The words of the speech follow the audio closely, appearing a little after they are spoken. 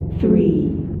Three,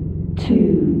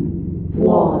 two,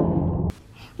 one.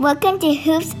 Welcome to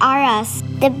Hoops R Us,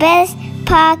 the best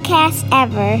podcast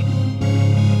ever.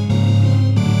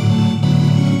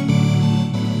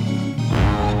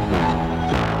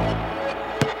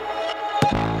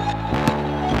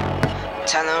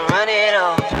 Time to run it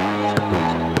up.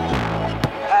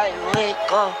 I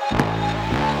wake up.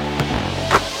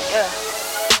 Yeah.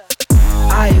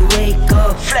 I wake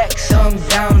up. Flex. Thumb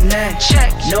down now.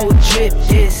 Check. No drip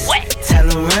this. What? Tell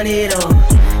 'em run it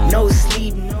up. No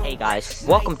sleep. No. Hey guys,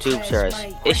 welcome to Hoops R Us.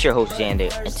 It's your host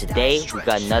Xander, and today we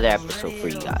got another episode for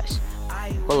you guys.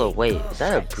 Hold up, wait, is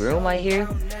that a broom I hear?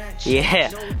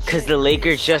 Yeah, cause the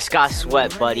Lakers just got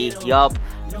swept, buddy. Yup.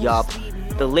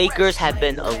 The Lakers have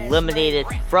been eliminated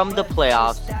from the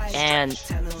playoffs, and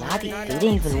they didn't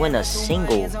even win a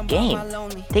single game.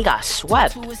 They got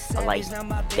swept. Like,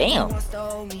 damn.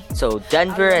 So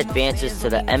Denver advances to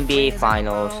the NBA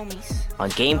Finals. On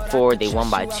Game 4, they won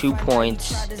by 2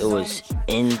 points. It was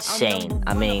insane.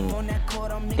 I mean,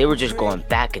 they were just going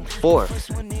back and forth.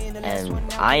 And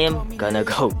I am gonna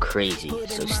go crazy.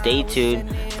 So stay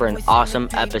tuned for an awesome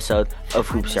episode of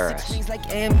Hoops R Us. Like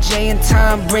MJ and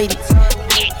Tom Brady.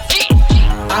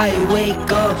 I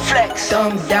wake up, flex,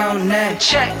 thumb down now,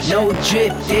 check, no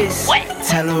drip this, what?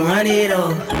 Tell 'em run it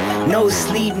up, no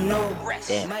sleep, no rest.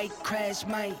 Damn. Might crash,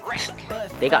 might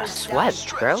wreck, They got swept,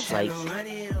 bro. Like,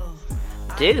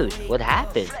 dude, what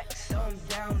happened?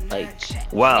 Like,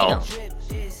 Well,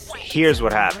 damn. here's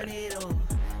what happened.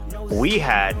 We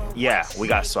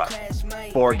got swept.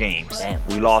 4 games. Damn.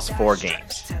 We lost 4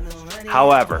 games.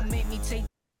 However,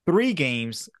 3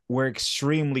 games were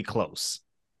extremely close.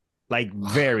 Like,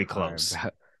 very close.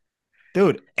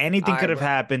 Dude, anything could have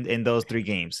happened in those 3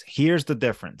 games. Here's the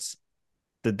difference.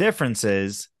 The difference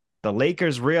is the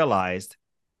Lakers realized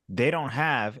they don't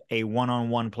have a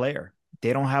one-on-one player.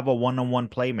 They don't have a one-on-one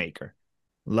playmaker.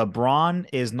 LeBron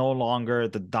is no longer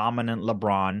the dominant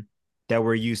LeBron that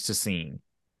we're used to seeing.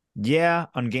 Yeah,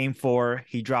 on Game 4,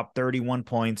 he dropped 31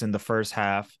 points in the first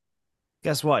half.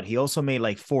 Guess what? He also made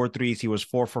like 4 threes. He was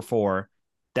 4 for 4.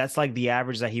 That's like the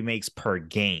average that he makes per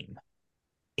game.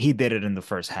 He did it in the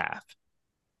first half.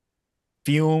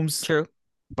 Fumes. True.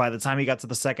 By the time he got to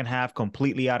the second half,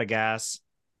 completely out of gas.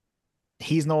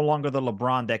 He's no longer the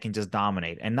LeBron that can just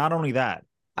dominate. And not only that,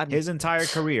 his entire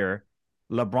career,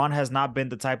 LeBron has not been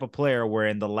the type of player where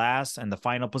in the last and the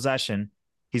final possession,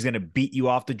 he's going to beat you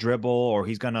off the dribble or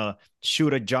he's going to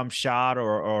shoot a jump shot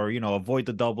or avoid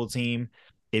the double team.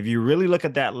 If you really look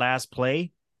at that last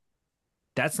play,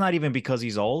 that's not even because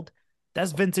he's old.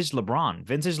 That's vintage LeBron.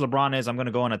 Vintage LeBron is, I'm going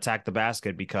to go and attack the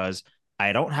basket because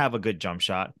I don't have a good jump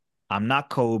shot. I'm not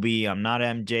Kobe. I'm not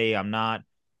MJ. I'm not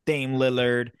Dame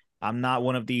Lillard. I'm not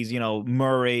one of these,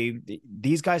 Murray.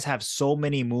 These guys have so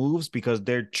many moves because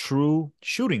they're true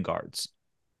shooting guards.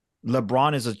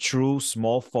 LeBron is a true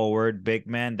small forward, big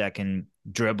man that can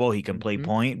dribble. He can play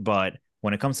point. But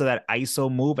when it comes to that ISO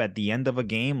move at the end of a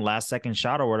game, last second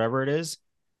shot or whatever it is,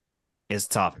 it's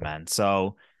tough, man.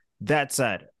 So that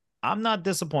said, I'm not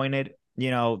disappointed.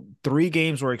 3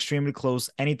 games were extremely close.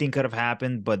 Anything could have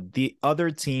happened, but the other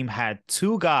team had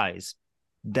 2 guys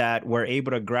that were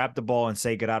able to grab the ball and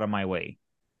say, get out of my way.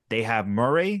 They have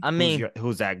Murray,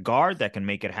 who's that guard that can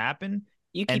make it happen,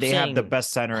 and they have the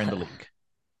best center in the league.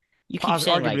 You keep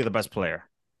saying, arguably the best player.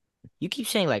 You keep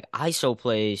saying, like, ISO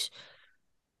plays.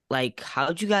 Like,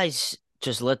 how'd you guys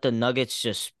just let the Nuggets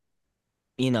just,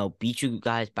 beat you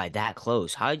guys by that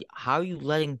close? How are you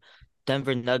letting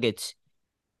Denver Nuggets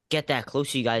get that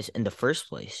close to you guys in the first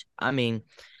place? I mean,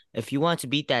 if you want to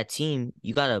beat that team,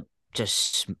 you got to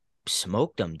just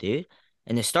smoke them, dude.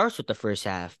 And it starts with the first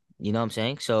half. You know what I'm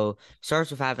saying? So it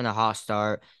starts with having a hot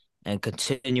start and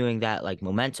continuing that, like,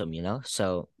 momentum,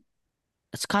 So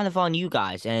it's kind of on you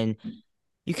guys. And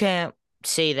you can't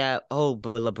say that, but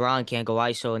LeBron can't go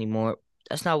ISO anymore.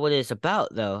 That's not what it's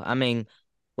about, though. I mean,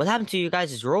 what happened to you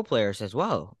guys as role players as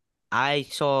well? I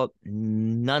saw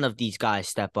none of these guys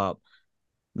step up.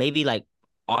 Maybe like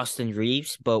Austin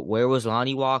Reeves, but where was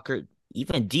Lonnie Walker?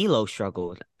 Even D'Lo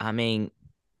struggled. I mean,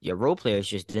 your role players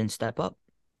just didn't step up.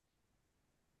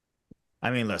 I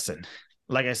mean, listen,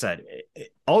 like I said,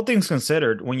 all things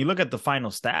considered, when you look at the final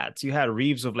stats, you had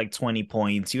Reeves with like 20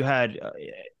 points. You had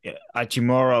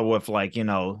Achimura with like,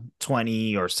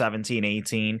 20 or 17,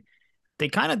 18. They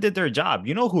kind of did their job.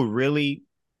 You know who really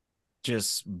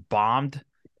just bombed?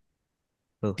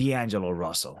 Who? D'Angelo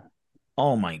Russell.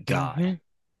 Oh, my God.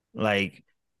 Mm-hmm. Like,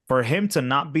 for him to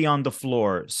not be on the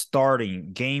floor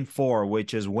starting Game 4,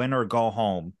 which is win or go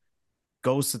home,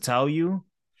 goes to tell you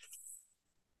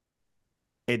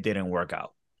it didn't work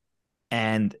out.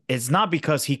 And it's not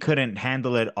because he couldn't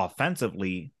handle it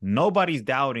offensively. Nobody's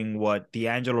doubting what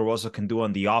D'Angelo Russell can do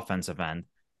on the offensive end,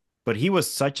 but he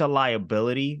was such a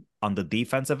liability on the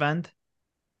defensive end.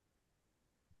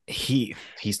 He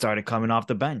started coming off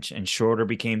the bench, and Schroeder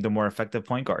became the more effective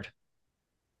point guard.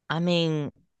 I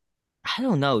mean, I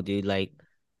don't know, dude. Like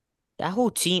that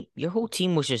whole team, your whole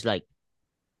team was just like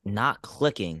not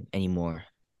clicking anymore.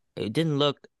 It didn't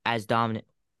look as dominant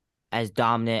as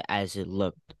it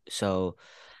looked. So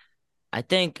I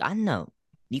don't know,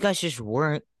 you guys just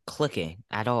weren't clicking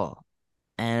at all.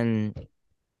 And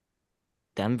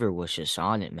Denver was just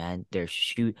on it, man.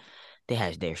 They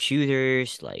had their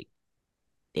shooters, like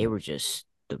they were just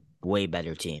the way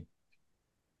better team.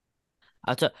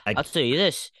 I I'll tell you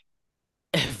this.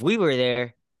 If we were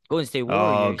there, Golden State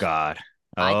Oh Warriors, God.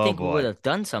 I Oh think we would boy. have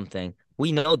done something.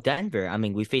 We know Denver. I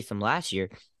mean, we faced them last year.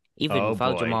 Even Oh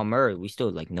without boy. Jamal Murray, we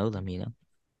still like know them.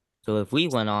 So if we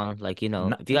went on, like,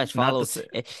 Not if you guys not the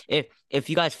follow, if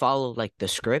you guys follow like the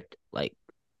script, like,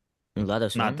 and let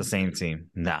us not the win. same team.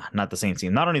 Nah, not the same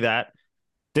team. Not only that,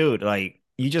 dude, like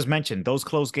you just mentioned those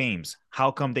close games.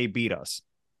 How come they beat us?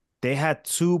 They had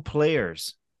two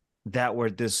players that were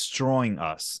destroying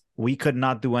us. We could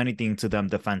not do anything to them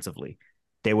defensively.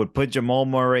 They would put Jamal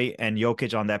Murray and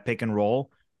Jokic on that pick and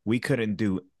roll. We couldn't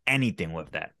do anything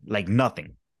with that, like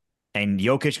nothing. And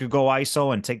Jokic could go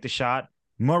ISO and take the shot.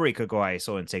 Murray could go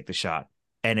ISO and take the shot.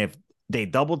 And if they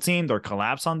double teamed or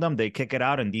collapse on them, they kick it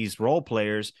out. And these role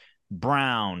players,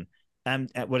 Brown,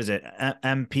 what is it,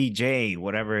 MPJ,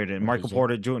 whatever it is, Michael MPJ.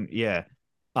 Porter Jr. Yeah.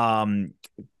 Um,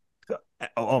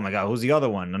 oh my God, who's the other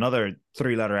one? Another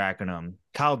three-letter acronym.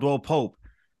 Caldwell Pope.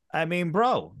 I mean,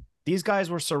 bro, these guys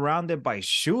were surrounded by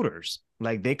shooters.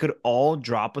 Like they could all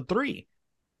drop a three.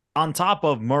 On top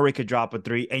of Murray could drop a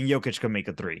three and Jokic could make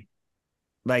a three.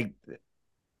 Like,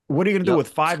 what are you gonna do Yo, with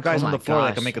five oh guys on my the floor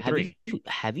that can gosh, make a three?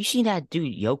 have you seen that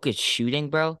dude Jokic shooting,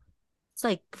 bro? It's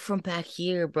like from back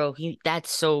here, bro.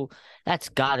 That's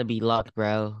gotta be luck,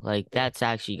 bro. Like that's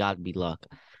actually gotta be luck.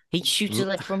 He shoots it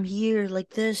like from here, like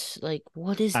this. Like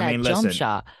what is I that mean, jump listen,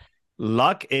 shot?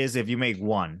 luck is if you make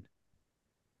one.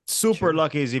 Super True,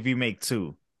 lucky is if you make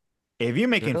two. If you're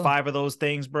making true. five of those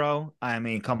things, bro, I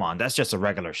mean, come on, that's just a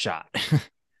regular shot.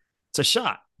 It's a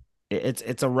shot.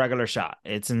 It's a regular shot.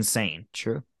 It's insane.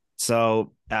 True.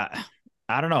 So I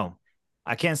don't know.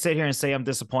 I can't sit here and say I'm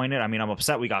disappointed. I mean, I'm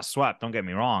upset we got swept. Don't get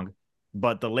me wrong,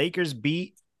 but the Lakers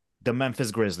beat the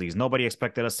Memphis Grizzlies. Nobody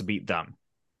expected us to beat them.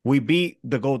 We beat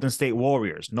the Golden State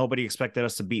Warriors. Nobody expected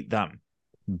us to beat them.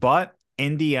 But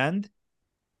in the end,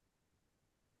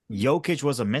 Jokic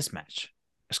was a mismatch.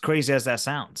 As crazy as that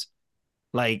sounds,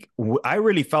 like I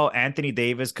really felt Anthony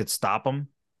Davis could stop him,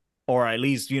 or at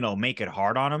least make it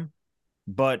hard on him.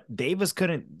 But Davis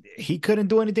couldn't. He couldn't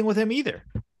do anything with him either.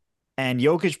 And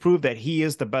Jokic proved that he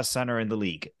is the best center in the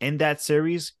league. In that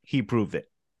series, he proved it.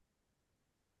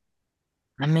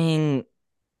 I mean,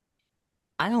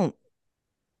 I don't.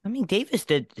 I mean, Davis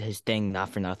did his thing, not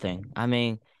for nothing. I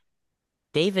mean,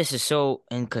 Davis is so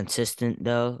inconsistent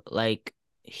though. Like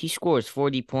he scores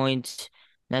 40 points.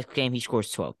 Next game he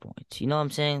scores 12 points. You know what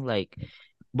I'm saying? Like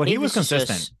But he was Davis is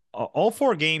consistent. just All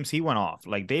 4 games, he went off.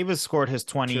 Like Davis scored his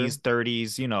 20s, true.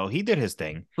 30s. He did his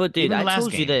thing. But dude, Even I last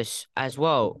told you game. this as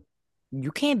well.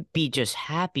 You can't be just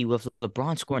happy with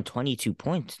LeBron scoring 22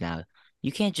 points now.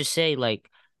 You can't just say like,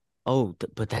 "Oh,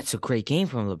 but that's a great game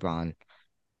from LeBron."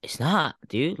 It's not,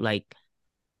 dude. Like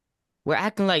we're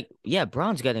acting like, yeah,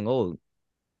 Bron's getting old.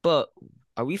 But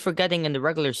are we forgetting in the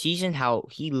regular season how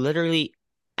he literally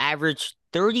averaged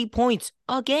 30 points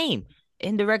a game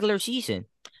in the regular season?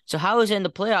 So how is it in the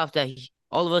playoffs that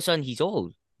all of a sudden he's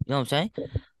old? You know what I'm saying?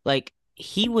 Like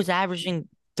he was averaging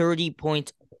 30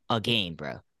 points a game,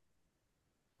 bro.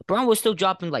 Brown was still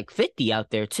dropping like 50 out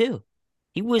there too.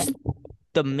 He was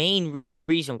the main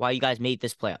reason why you guys made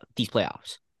these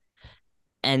playoffs.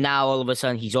 And now all of a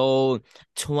sudden he's old.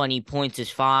 20 points is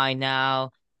fine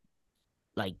now.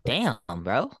 Like, damn,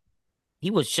 bro. He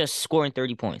was just scoring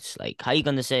 30 points. Like, how you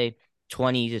gonna say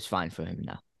 20 is fine for him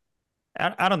now?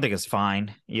 I don't think it's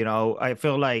fine. I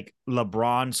feel like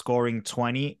LeBron scoring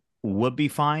 20 would be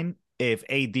fine if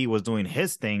AD was doing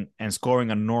his thing and scoring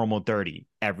a normal 30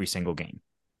 every single game.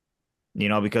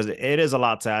 Because it is a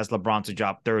lot to ask LeBron to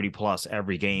drop 30 plus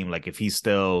every game. Like if he's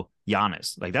still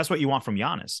Giannis, like that's what you want from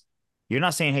Giannis. You're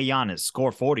not saying, hey, Giannis,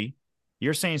 score 40.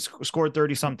 You're saying score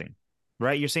 30 something,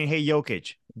 right? You're saying, hey,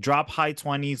 Jokic, drop high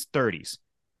 20s, 30s.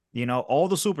 All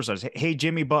the superstars. Hey,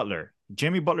 Jimmy Butler.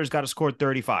 Jimmy Butler's got to score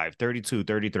 35, 32,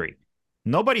 33.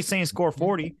 Nobody's saying score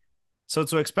 40. So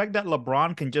to expect that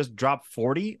LeBron can just drop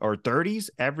 40 or 30s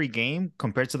every game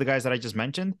compared to the guys that I just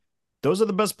mentioned, those are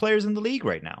the best players in the league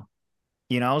right now.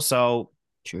 So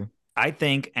True. I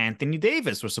think Anthony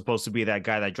Davis was supposed to be that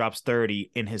guy that drops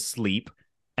 30 in his sleep.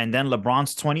 And then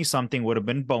LeBron's 20 something would have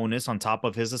been bonus on top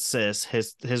of his assists,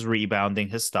 his rebounding,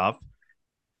 his stuff.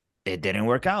 It didn't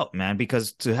work out, man,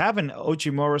 because to have an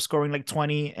Ochimura scoring like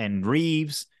 20 and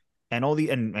Reeves and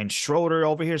and Schroeder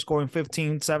over here scoring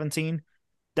 15, 17,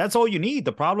 that's all you need.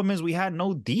 The problem is we had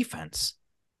no defense.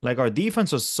 Like our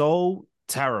defense was so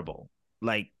terrible.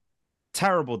 Like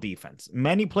terrible defense.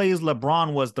 Many plays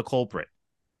LeBron was the culprit.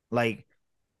 Like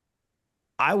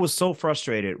I was so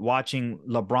frustrated watching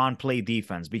LeBron play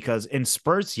defense because in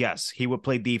spurts, yes, he would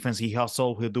play defense. He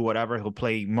hustle, he'll do whatever, he'll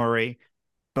play Murray.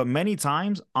 But many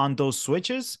times on those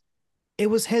switches, it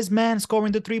was his man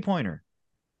scoring the three-pointer.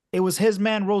 It was his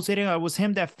man rotating. It was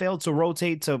him that failed to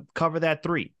rotate to cover that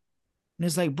three. And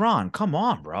it's like, Bron, come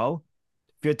on, bro.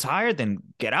 If you're tired, then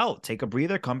get out, take a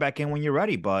breather, come back in when you're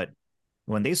ready. But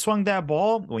when they swung that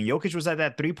ball, when Jokic was at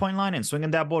that three-point line and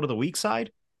swinging that ball to the weak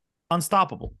side,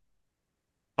 unstoppable.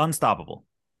 Unstoppable.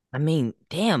 I mean,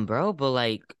 damn, bro, but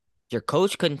like your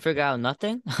coach couldn't figure out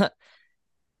nothing.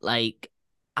 Like,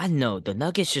 I know the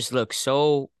Nuggets just look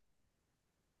so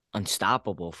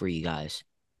unstoppable for you guys.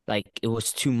 Like it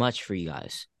was too much for you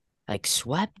guys. Like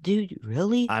swept, dude.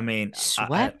 Really? I mean,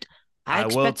 Swept? I I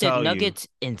will expected tell you, Nuggets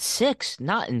in 6,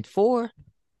 not in 4.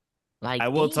 Like, I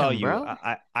will tell damn, you, bro.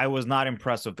 I was not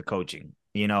impressed with the coaching.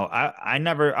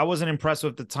 I wasn't impressed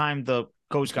with the time the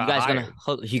coach got hired.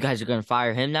 You guys are gonna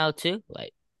fire him now too?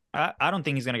 Like, I don't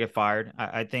think he's gonna get fired.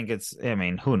 I think I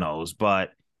mean, who knows?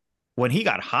 But when he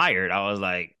got hired, I was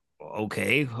like,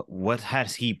 okay, what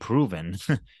has he proven?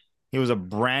 He was a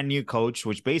brand new coach,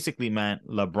 which basically meant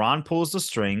LeBron pulls the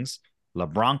strings,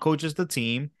 LeBron coaches the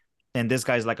team, and this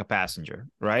guy's like a passenger,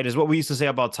 right? Is what we used to say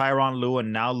about Tyronn Lue,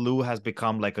 and now Lue has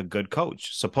become like a good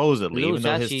coach, supposedly, even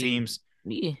though his teams,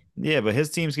 yeah, but his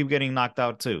teams keep getting knocked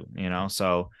out too,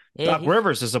 So yeah, Doc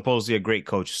Rivers is supposedly a great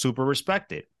coach, super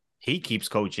respected. He keeps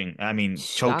coaching. I mean,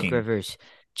 choking. Doc Rivers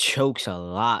chokes a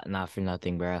lot, not for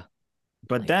nothing, bro.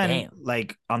 But Like, then, damn.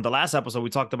 like on the last episode, we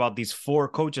talked about these 4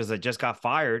 coaches that just got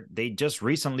fired. They just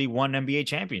recently won NBA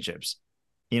championships.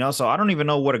 So I don't even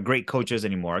know what a great coach is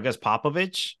anymore. I guess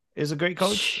Popovich is a great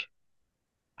coach.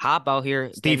 Hop out here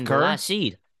Steve getting the Kerr? last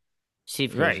seed.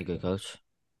 Steve Kerr's a Right. good coach.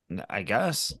 I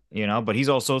guess, but he's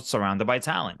also surrounded by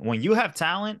talent. When you have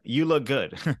talent, you look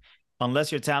good.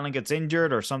 Unless your talent gets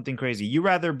injured or something crazy. You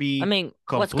rather be I mean,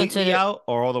 completely out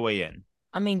or all the way in.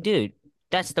 I mean, dude,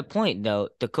 that's the point, though.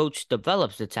 The coach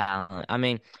develops the talent. I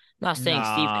mean, not saying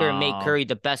Steve Kerr made No. Curry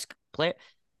the best player,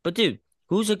 but dude,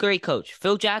 who's a great coach?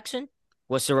 Phil Jackson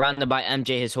was surrounded by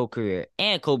MJ his whole career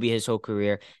and Kobe his whole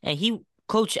career, and he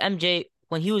coached MJ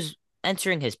when he was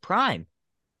entering his prime.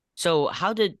 So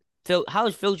how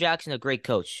is Phil Jackson a great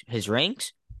coach? His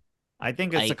rings? I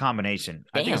think it's a Like, combination.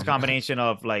 I think it's a damn. combination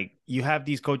of like you have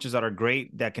these coaches that are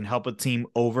great that can help a team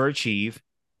overachieve,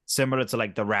 similar to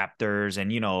like the Raptors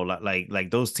and like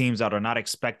those teams that are not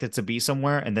expected to be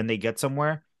somewhere and then they get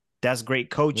somewhere. That's great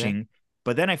coaching.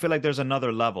 But then I feel like there's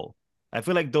another level. I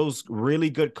feel like those really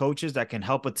good coaches that can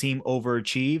help a team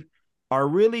overachieve are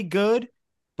really good,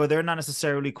 but they're not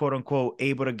necessarily quote unquote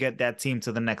able to get that team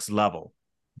to the next level.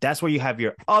 That's where you have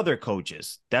your other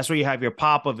coaches. That's where you have your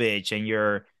Popovich and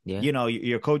your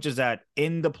your coaches that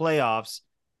in the playoffs,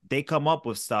 they come up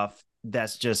with stuff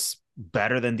that's just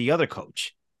better than the other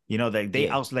coach. They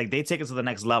they take it to the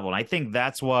next level. And I think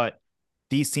that's what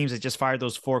these teams that just fired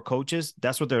those 4 coaches,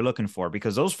 that's what they're looking for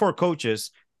because those 4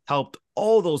 coaches helped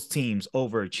all those teams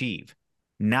overachieve.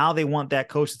 Now they want that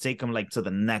coach to take them like to the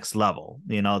next level,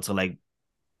 to like,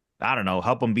 I don't know,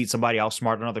 help them beat somebody,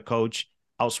 outsmart another coach,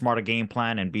 outsmart a game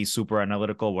plan and be super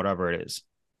analytical, whatever it is.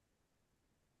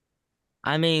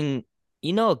 I mean,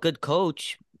 a good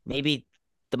coach, maybe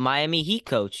the Miami Heat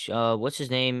coach. What's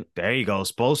his name? There you go,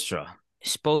 Spoelstra.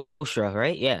 Spoelstra,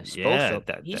 right? Yeah, Yeah,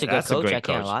 Spoelstra. He's a good coach. I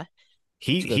can't lie.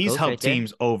 He's helped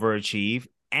teams overachieve,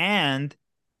 and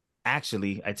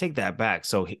actually, I take that back.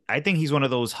 So I think he's one of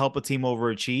those help a team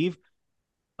overachieve.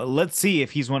 Let's see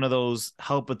if he's one of those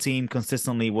help a team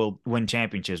consistently will win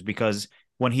championships because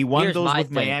when he won those with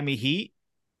Miami Heat,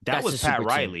 that was Pat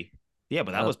Riley. Yeah,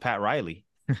 but that was Pat Riley.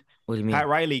 What do you mean? Pat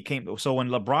Riley came. So when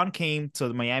LeBron came to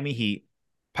the Miami Heat,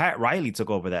 Pat Riley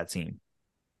took over that team.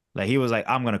 Like he was like,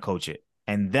 I'm gonna coach it,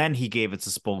 and then he gave it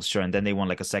to Spoelstra, and then they won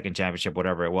like a second championship,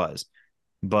 whatever it was.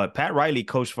 But Pat Riley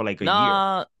coached for like a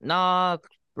year. Nah,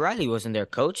 Riley wasn't their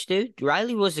coach, dude.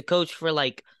 Riley was the coach for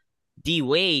like D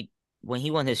Wade when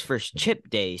he won his first chip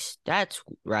days. That's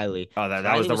Riley. Oh, that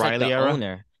Riley was the Riley like the era.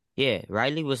 owner. Yeah,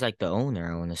 Riley was like the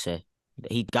owner. I want to say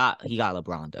he got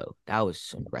LeBron though. That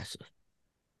was impressive.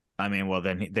 I mean, well,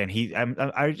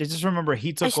 I just remember he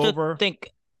I took still over. think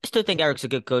I still think Eric's a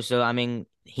good coach though. I mean,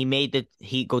 he made the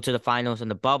Heat go to the finals in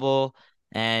the bubble,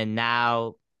 and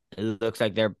now it looks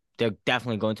like they're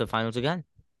definitely going to the finals again.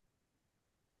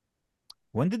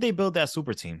 When did they build that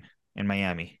super team in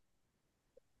Miami?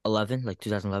 11, like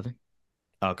 2011.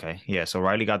 Okay, yeah. So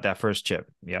Riley got that first chip.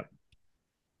 Yep.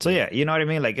 So Yeah. yeah, you know what I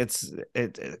mean. Like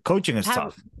coaching is Pat,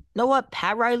 tough. know what?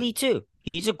 Pat Riley too.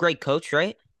 He's a great coach,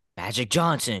 right? Magic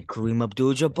Johnson, Kareem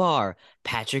Abdul-Jabbar,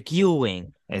 Patrick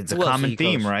Ewing. It's a Who else did common he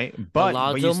theme, coach? right?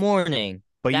 Alonzo Mourning.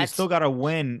 But you still That's got to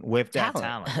win with that talent.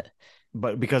 talent.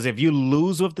 But because if you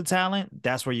lose with the talent,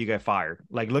 that's where you get fired.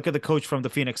 Like look at the coach from the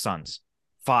Phoenix Suns,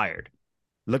 fired.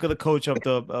 Look at the coach of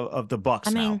the I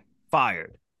Bucks now, mean,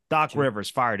 fired. Doc true. Rivers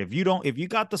fired. If you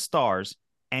got the stars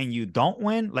and you don't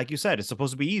win, like you said, it's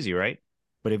supposed to be easy, right?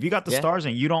 But if you got the Yeah. stars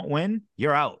and you don't win,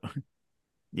 you're out.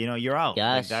 You're out. Like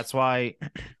Yes. that's why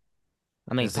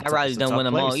I mean, it's Pat Riley it's a didn't tough win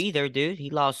them all place. either, dude. He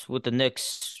lost with the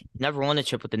Knicks. Never won a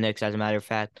chip with the Knicks, as a matter of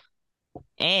fact.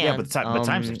 Yeah, And but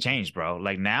times have changed, bro.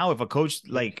 Like now, if a coach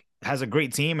like has a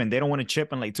great team and they don't win a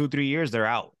chip in like 2 3 years, they're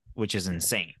out, which is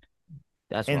insane.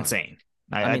 that's why. Insane.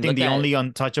 I I mean, think look the at only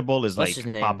untouchable is what's like his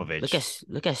name? Popovich.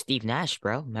 Look at Steve Nash,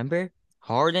 bro. Remember?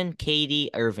 Harden, KD,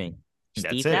 Irving. That's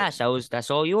Steve it. Nash,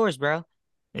 that's all yours, bro.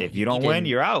 And If you he don't win, didn't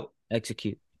you're out.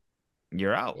 execute.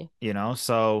 You're out. Yeah.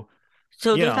 So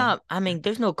So you know,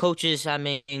 there's no coaches. I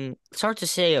mean, it's hard to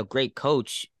say a great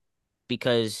coach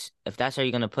because if that's how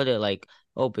you're gonna put it, like,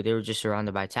 oh, but they were just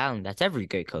surrounded by talent. That's every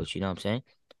great coach, you know what I'm saying?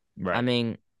 I right.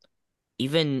 mean,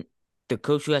 even the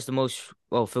coach who has the most,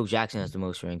 well, Phil Jackson has the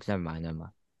most rings. Never mind, never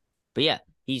mind. But yeah,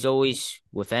 he's always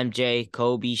with MJ,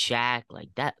 Kobe, Shaq, like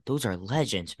that. Those are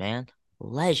legends, man.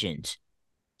 Legends.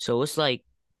 So it's like,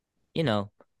 you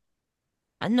know,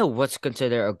 I know what's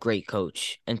considered a great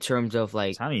coach in terms of I'm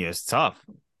like telling you, it's tough.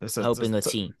 helping a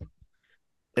team.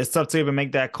 It's tough to even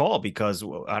make that call because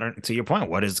I don't. To your point,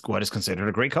 what is considered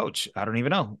a great coach? I don't even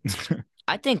know.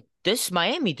 I think this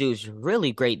Miami dude's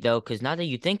really great though, because now that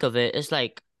you think of it, it's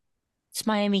like this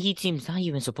Miami Heat team's not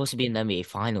even supposed to be in the NBA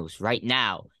Finals right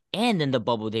now. And in the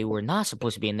bubble, they were not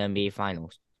supposed to be in the NBA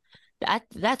Finals.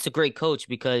 That's a great coach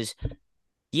because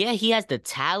yeah, he has the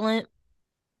talent,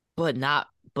 but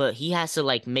he has to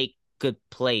like make good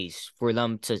plays for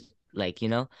them to like,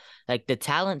 like the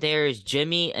talent there is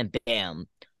Jimmy and Bam.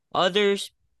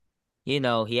 Others, he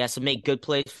has to make good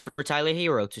plays for Tyler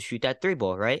Hero to shoot that three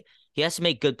ball, right? He has to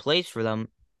make good plays for them,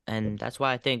 and that's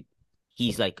why I think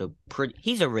he's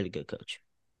a really good coach.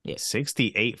 Yeah.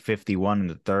 68-51 in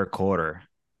the third quarter.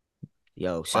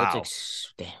 Yo, Wow. Celtics,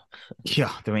 damn.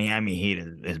 Yeah, the Miami Heat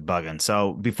is bugging.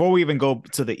 So before we even go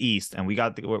to the East, and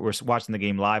we're watching the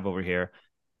game live over here.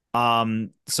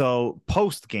 So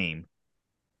post game,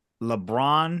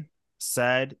 LeBron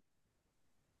said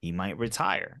he might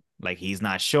retire. Like he's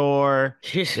not sure.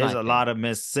 Here's There's my a thing. lot of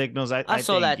missed signals. I I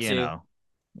saw think, that too.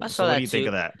 I So saw what do that you think too.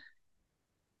 of that?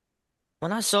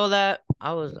 When I saw that,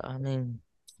 I mean,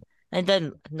 and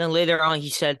then later on he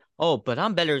said, "Oh, but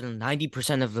I'm better than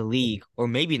 90% of the league, or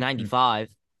maybe 95."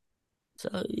 So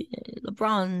yeah,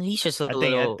 LeBron, he's just a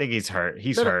I think he's hurt.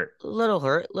 He's little,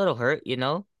 hurt. little hurt.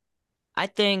 I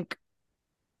think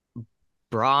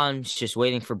Braun's just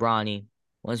waiting for Bronny.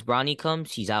 Once Bronny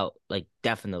comes, he's out. Like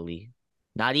definitely.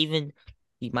 Not even.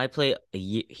 He might play a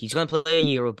year. He's gonna play a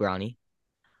year with Bronny.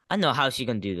 I know how she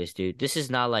gonna do this, dude. This is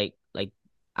not like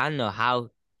I don't know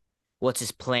what's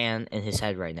his plan in his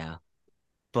head right now.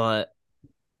 But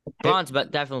It, Braun's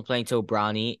but definitely playing till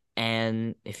Bronny,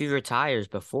 and if he retires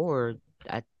before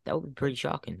that would be pretty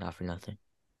shocking. Not for nothing.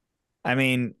 I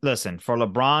mean, listen, for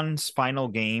LeBron's final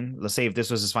game, let's say if this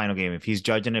was his final game, if he's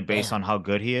judging it based Damn. on how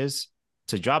good he is,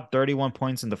 to drop 31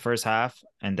 points in the first half,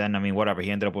 and then, I mean, whatever, he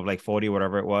ended up with like 40,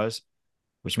 whatever it was,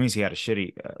 which means he had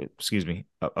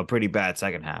a pretty bad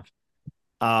second half.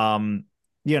 Um,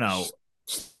 you know,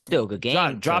 Still a good game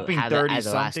to dropping have it 30 as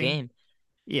the last something. game.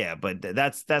 Yeah, but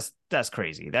that's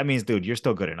crazy. That means, dude, you're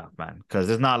still good enough, man. Because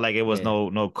it's not like it was Yeah.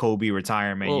 no Kobe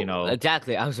retirement, Well,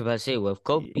 exactly. I was about to say, well, if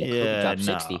Kobe Yeah, dropped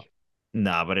no. 60.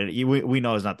 Nah, but we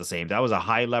know it's not the same. That was a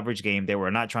high leverage game. They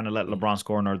were not trying to let Yeah. LeBron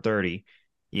score another 30,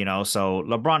 so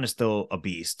LeBron is still a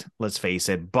beast, let's face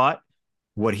it. But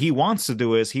what he wants to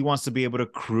do is he wants to be able to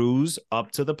cruise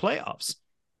up to the playoffs.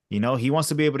 He wants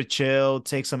to be able to chill,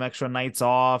 take some extra nights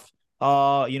off.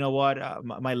 Oh, you know what?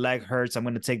 My leg hurts. I'm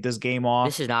going to take this game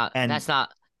off. And That's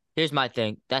not, here's my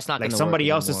thing. That's not like going to work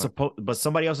anymore.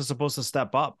 somebody else is supposed to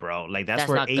step up, bro. Like that's That's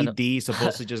where not going AD is to,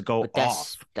 supposed to just go but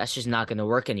off. that's just not going to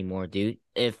work anymore, dude.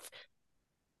 If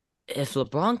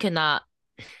LeBron cannot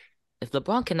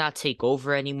take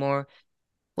over anymore,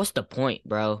 what's the point,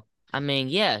 bro? I mean,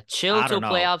 yeah, chill I don't till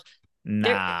know. playoffs.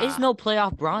 There is Nah. no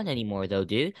playoff Braun anymore, though,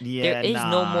 dude. There Yeah, is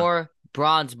no nah. more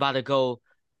Braun's about to go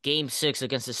Game 6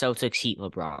 against the Celtics Heat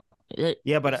LeBron.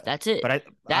 Yeah, That's it. but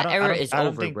That era is I don't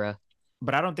over, think bro.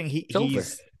 but I don't think It's over.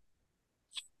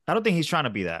 I don't think he's trying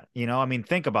to be that. I mean,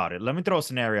 think about it. Let me throw a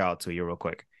scenario out to you real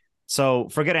quick. So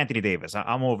forget Anthony Davis.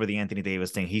 I'm over the Anthony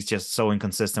Davis thing. He's just so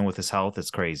inconsistent with his health.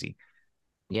 It's crazy.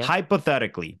 Yeah.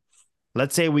 Hypothetically,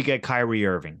 let's say we get Kyrie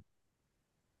Irving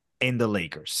in the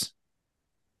Lakers.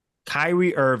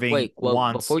 Kyrie Irving Wait, well,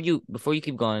 wants, before you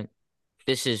keep going,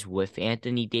 this is with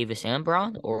Anthony Davis and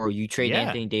Braun, or you trade yeah,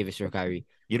 Anthony Davis for Kyrie?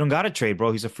 you don't got to trade,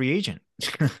 bro. He's a free agent.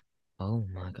 Oh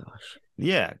my gosh.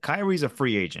 Yeah, Kyrie's a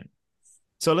free agent.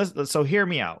 So hear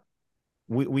me out.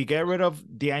 We get rid of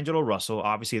D'Angelo Russell.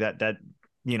 Obviously, it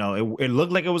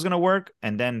looked like it was gonna work,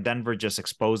 and then Denver just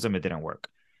exposed him. It didn't work.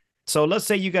 So let's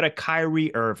say you get a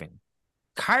Kyrie Irving.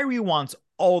 Kyrie wants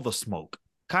all the smoke.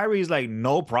 Kyrie's like,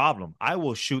 no problem. I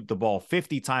will shoot the ball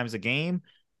 50 times a game.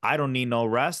 I don't need no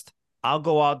rest. I'll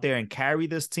go out there and carry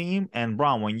this team. And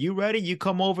Bron, when you ready, you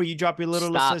come over, you drop your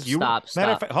little assist.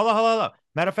 Matter of fact, hold on.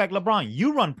 Matter of fact, LeBron,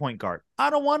 you run point guard. I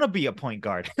don't want to be a point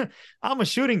guard. I'm a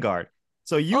shooting guard.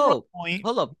 So you run point.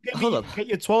 Hold up. Get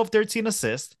your 12, 13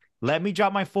 assists. Let me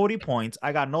drop my 40 points.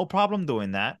 I got no problem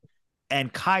doing that.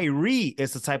 And Kyrie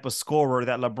is the type of scorer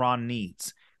that LeBron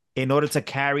needs in order to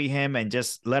carry him and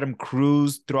just let him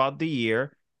cruise throughout the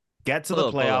year, get to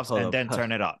the playoffs, and then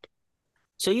turn it up.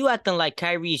 So you acting like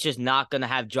Kyrie's just not going to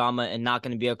have drama and not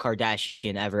going to be a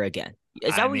Kardashian ever again.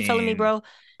 Is that what you're telling me, bro?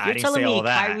 You're telling me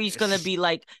Kyrie's going to be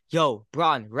like, yo,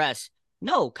 Bron, rest.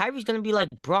 No, Kyrie's going to be like,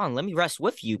 Bron, let me rest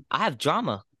with you. I have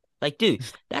drama. Like, dude,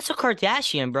 that's a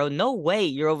Kardashian, bro. No way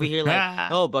you're over here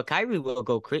like, oh, but Kyrie will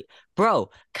go crazy. Bro,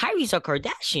 Kyrie's a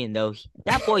Kardashian, though.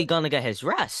 That boy going to get his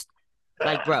rest.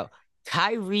 Like, bro,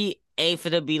 Kyrie ain't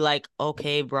finna be like,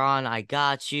 okay, Bron, I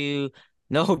got you.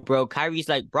 No, bro, Kyrie's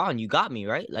like, Bron, you got me,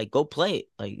 right? Like, go play.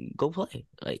 Like, go play.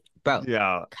 Like, bro,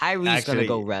 yeah, Kyrie's gonna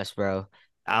go rest, bro.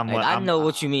 I I'm know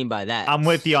what you mean by that. I'm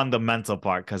with you on the mental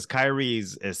part because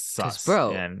Kyrie's is sus.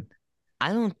 Bro, and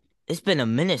I don't. It's been a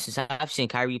minute since I've seen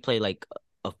Kyrie play like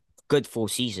a good full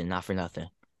season, not for nothing.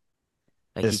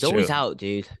 Like, he's always out,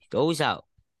 dude. He's always out.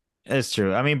 It's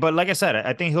true. I mean, but like I said,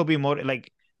 I think he'll be more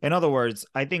like, in other words,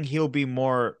 I think he'll be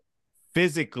more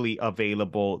physically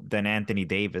available than Anthony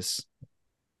Davis.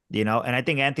 And I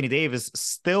think Anthony Davis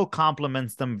still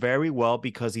complements them very well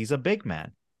because he's a big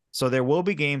man. So there will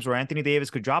be games where Anthony Davis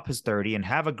could drop his 30 and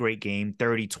have a great game,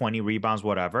 30, 20 rebounds,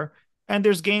 whatever. And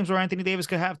there's games where Anthony Davis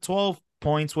could have 12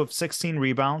 points with 16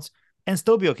 rebounds and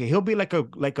still be okay. He'll be like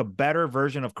a better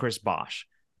version of Chris Bosh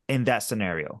in that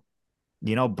scenario.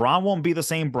 Bron won't be the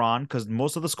same Bron because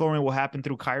most of the scoring will happen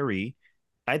through Kyrie.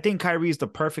 I think Kyrie is the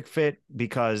perfect fit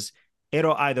because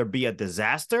it'll either be a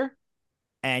disaster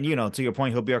and, to your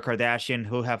point, he'll be a Kardashian.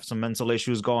 He'll have some mental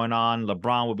issues going on.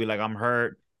 LeBron will be like, I'm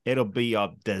hurt. It'll be a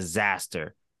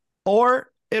disaster.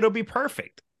 Or it'll be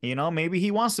perfect. Maybe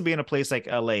he wants to be in a place like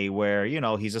LA where,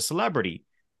 he's a celebrity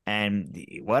and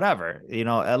whatever.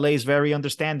 LA is very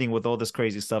understanding with all this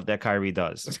crazy stuff that Kyrie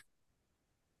does.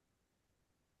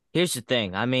 Here's the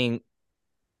thing. I mean,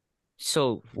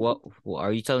 so what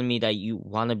are you telling me that you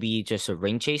want to be just a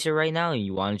ring chaser right now and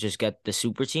you want to just get the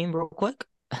super team real quick?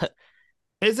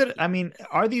 Is it? I mean,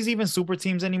 are these even super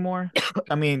teams anymore?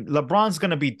 I mean, LeBron's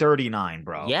going to be 39,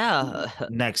 bro. Yeah.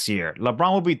 Next year.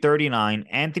 LeBron will be 39.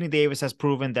 Anthony Davis has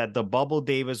proven that the bubble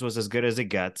Davis was as good as it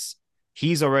gets.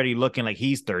 He's already looking like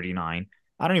he's 39.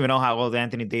 I don't even know how old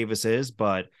Anthony Davis is,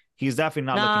 but he's definitely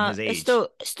not looking his age.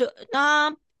 It's still,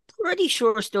 I'm pretty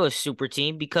sure it's still a super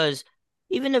team because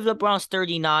even if LeBron's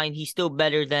 39, he's still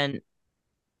better than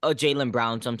a Jaylen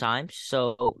Brown sometimes.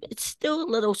 So it's still a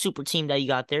little super team that you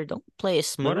got there. Don't play it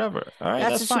smooth. Whatever. All right,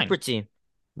 that's a fine. super team.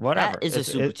 Whatever. That is a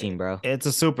super team, bro. It's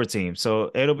a super team. So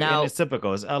it'll be, now, and it's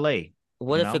typical. It's LA.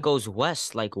 What if it goes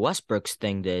west like Westbrook's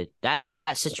thing did? That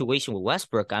situation with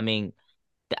Westbrook, I mean,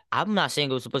 I'm not saying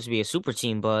it was supposed to be a super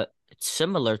team, but it's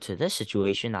similar to this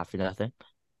situation, not for nothing.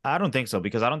 I don't think so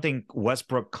because I don't think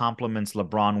Westbrook complements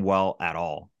LeBron well at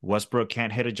all. Westbrook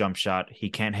can't hit a jump shot. He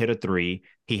can't hit a three.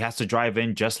 He has to drive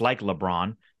in just like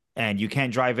LeBron. And you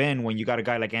can't drive in when you got a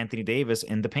guy like Anthony Davis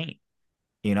in the paint.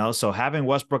 So having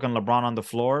Westbrook and LeBron on the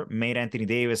floor made Anthony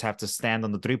Davis have to stand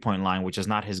on the three-point line, which is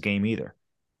not his game either.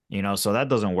 So that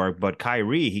doesn't work. But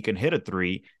Kyrie, he can hit a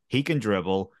three. He can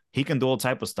dribble. He can do all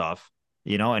type of stuff,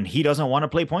 and he doesn't want to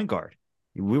play point guard.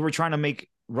 We were trying to make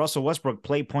Russell Westbrook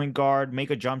play point guard, make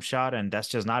a jump shot, and that's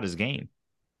just not his game.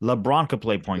 LeBron could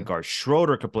play point guard.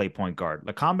 Schroeder could play point guard.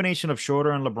 The combination of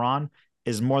Schroeder and LeBron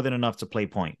is more than enough to play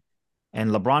point.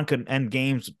 And LeBron could end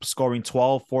games scoring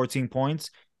 12, 14 points.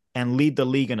 and lead the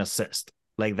league in assist.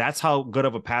 Like, that's how good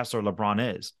of a passer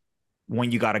LeBron is.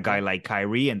 When you got a guy like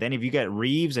Kyrie, and then if you get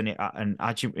Reeves and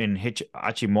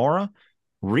Hachimura,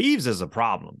 Reeves is a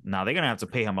problem. Now they're gonna have to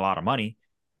pay him a lot of money,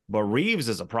 but Reeves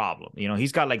is a problem.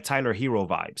 He's got like Tyler Hero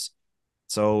vibes.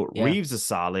 So Reeves is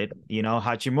solid.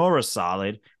 Hachimura's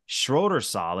solid. Schroeder's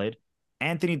solid.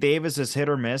 Anthony Davis is hit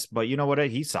or miss, but you know what?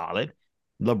 He's solid.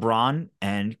 LeBron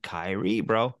and Kyrie,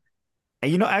 bro.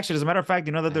 And actually, as a matter of fact,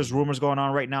 that there's rumors going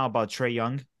on right now about Trae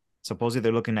Young. Supposedly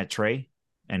they're looking at Trae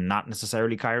and not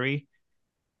necessarily Kyrie.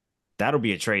 That'll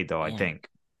be a trade, though, I think.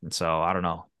 So, I don't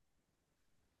know.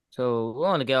 So, we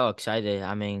want to get all excited.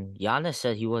 I mean, Giannis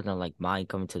said he wouldn't mind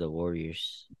coming to the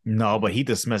Warriors. No, but he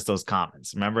dismissed those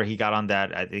comments. Remember, he got on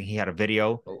that. I think he had a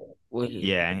video.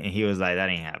 Yeah, and he was like, that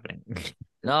ain't happening.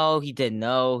 No, he didn't.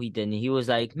 No, he didn't. He was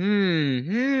like,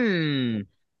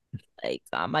 Like,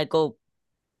 I might go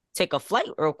take a flight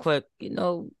real quick,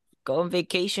 go on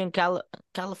vacation,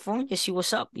 California, see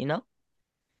what's up,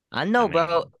 I know,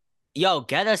 bro. Yo,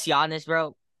 get us Giannis,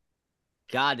 bro.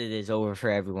 God, it is over for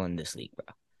everyone in this league,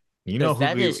 bro. You know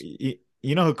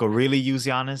who could really use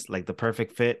Giannis? Like the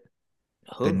perfect fit?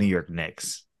 Who? The New York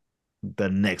Knicks. The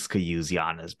Knicks could use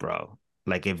Giannis, bro.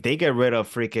 Like if they get rid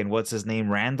of freaking what's his name?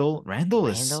 Randall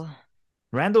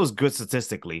is good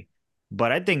statistically.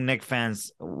 But I think Knicks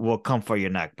fans will come for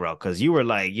your neck, bro. Because you were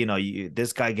like,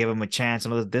 this guy gave him a chance.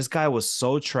 This guy was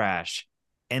so trash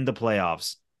in the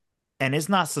playoffs. And it's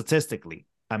not statistically.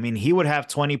 I mean, he would have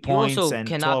 20 points and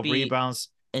 12 rebounds.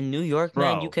 In New York,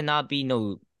 bro, man, you cannot be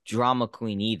no drama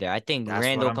queen either. I think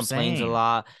Randall complains a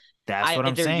lot. That's what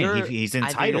I'm saying. He's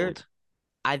entitled.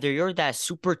 Either you're that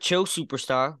super chill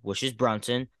superstar, which is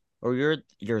Brunson, or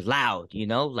you're loud,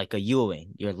 like a Ewing.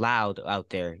 You're loud out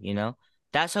there,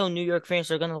 That's how New York fans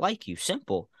are going to like you.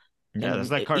 Simple. Yeah, that's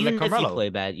like even Carmelo. If you play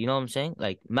bad, you know what I'm saying?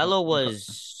 Like, Melo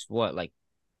was, like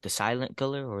the silent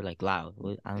killer or like loud?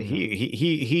 I don't know.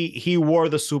 He wore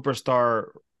the superstar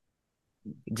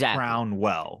crown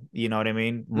well. You know what I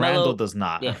mean? Randall does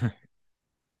not. Yeah.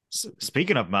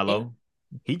 Speaking of Melo,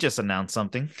 he just announced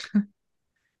something.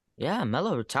 Yeah,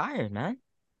 Melo retired, man.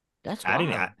 That's wild.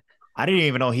 I didn't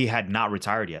even know he had not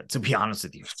retired yet, to be honest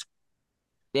with you.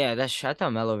 Yeah, I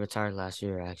thought Melo retired last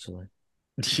year, actually.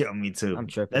 Yeah, me too. I'm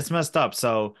tripping. That's messed up.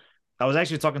 So I was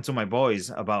actually talking to my boys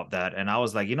about that, and I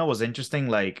was like, what's interesting?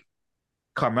 Like,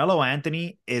 Carmelo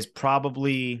Anthony is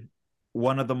probably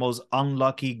one of the most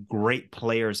unlucky great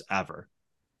players ever.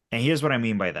 And here's what I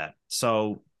mean by that.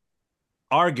 So,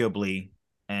 arguably,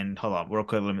 and hold on, real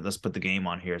quick, let's put the game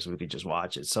on here so we could just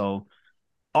watch it. So,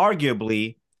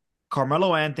 arguably,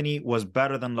 Carmelo Anthony was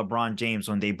better than LeBron James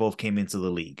when they both came into the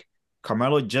league.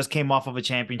 Carmelo just came off of a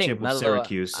championship with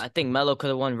Syracuse. I think Melo could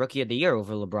have won Rookie of the Year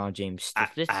over LeBron James.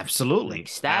 Absolutely.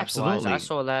 Stats-wise, I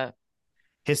saw that.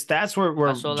 His stats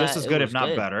were just as good, if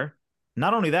not better.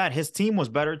 Not only that, his team was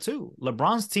better too.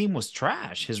 LeBron's team was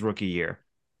trash his rookie year.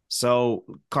 So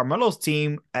Carmelo's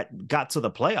team got to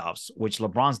the playoffs, which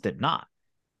LeBron's did not.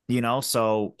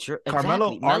 So sure,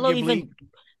 Carmelo arguably...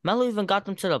 Melo even got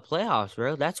them to the playoffs,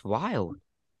 bro. That's wild.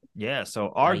 Yeah,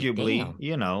 so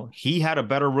arguably, he had a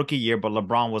better rookie year, but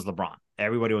LeBron was LeBron.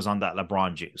 Everybody was on that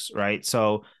LeBron juice, right?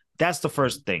 So that's the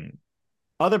first thing.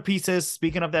 Other pieces,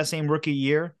 speaking of that same rookie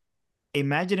year,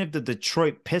 imagine if the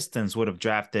Detroit Pistons would have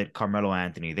drafted Carmelo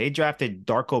Anthony. They drafted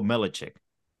Darko Milicic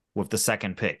with the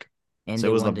second pick. And so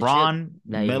it was LeBron,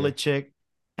 Milicic,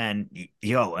 and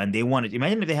they won it.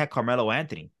 Imagine if they had Carmelo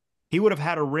Anthony. He would have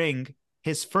had a ring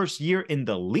his first year in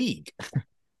the league.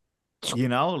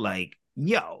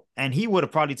 And he would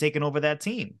have probably taken over that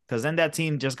team because then that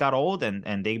team just got old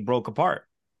and they broke apart.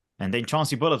 And then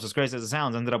Chauncey Billups, as crazy as it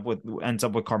sounds, ends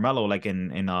up with Carmelo like in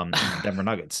Denver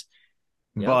Nuggets.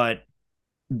 Yep. But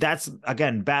that's,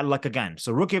 again, bad luck again.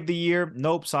 So rookie of the year,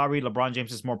 nope, sorry. LeBron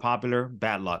James is more popular.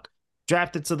 Bad luck.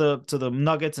 Drafted to the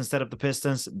Nuggets instead of the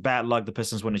Pistons. Bad luck. The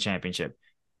Pistons win the championship.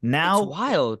 Now, that's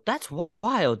wild. That's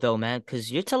wild though, man.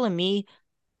 Because you're telling me,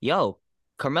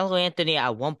 Carmelo Anthony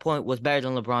at one point was better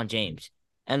than LeBron James.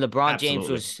 And LeBron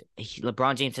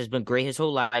James has been great his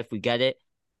whole life. We get it.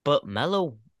 But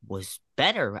Melo was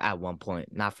better at one point,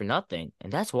 not for nothing.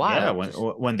 And that's wild.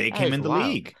 Yeah, when they came in the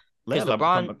league. Because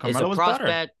LeBron is a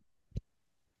prospect.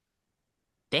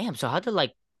 Damn, so how did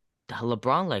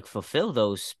LeBron fulfill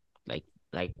those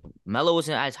like Melo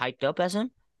wasn't as hyped up as him?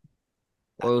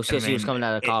 Or it was because he was coming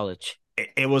out of college?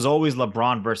 It was always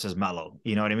LeBron versus Melo.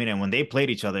 You know what I mean? And when they played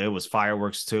each other, it was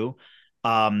fireworks too.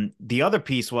 The other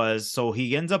piece was, so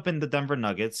he ends up in the Denver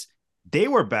Nuggets. They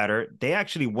were better. They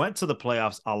actually went to the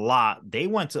playoffs a lot. They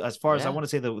went to, as far as I want to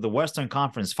say, the Western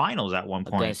Conference Finals at one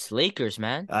point. Against Lakers,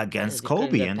 man. Against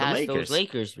Kobe and the Lakers. Those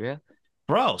Lakers, yeah.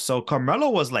 bro. So Carmelo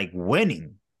was like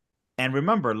winning. And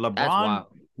remember, That's LeBron wild.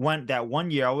 went that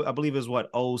one year, I believe it was what,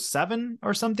 '07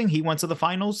 or something? He went to the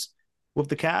finals with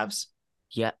the Cavs.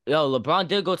 Yeah. Yo, LeBron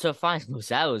did go to the finals.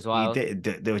 That was He wild.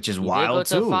 did, which is He did go wild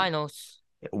to the too. finals.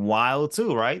 Wild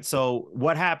too, right? So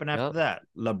what happened after Yep. that?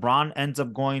 LeBron ends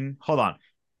up going, hold on,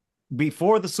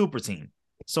 before the super team.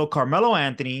 So Carmelo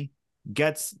Anthony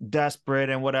gets desperate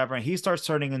and whatever, and he starts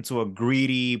turning into a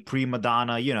greedy prima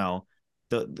donna,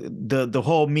 the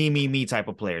whole me type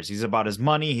of players. He's about his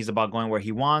money, he's about going where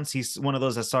he wants. He's one of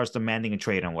those that starts demanding a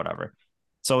trade and whatever.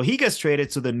 So he gets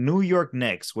traded to the New York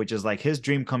Knicks, which is like his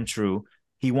dream come true.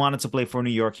 He wanted to play for New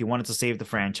York, he wanted to save the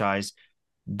franchise.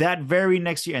 That very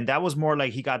next year, and that was more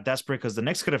like he got desperate because the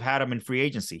Knicks could have had him in free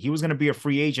agency. He was going to be a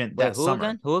free agent Wait, that who summer.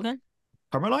 again? Who again?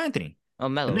 Carmelo Anthony. Oh, The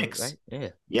Melo, Knicks. right? Yeah.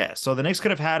 Yeah. So the Knicks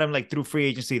could have had him like through free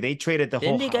agency. They traded the Didn't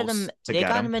whole they get house him? to They get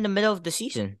got him. him in the middle of the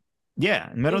season. Yeah.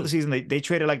 In the middle of the Dude. season, they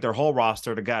traded like their whole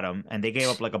roster to get him, and they gave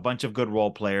up like a bunch of good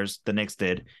role players, the Knicks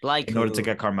did, Like in order to who?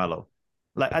 get Carmelo.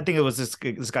 Like I think it was this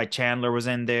guy Chandler was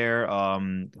in there. Who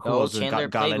Oh, else was Chandler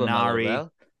played with Melo, Gallinari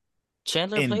bro.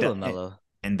 Chandler in played with the Melo.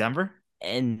 in Denver?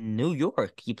 In New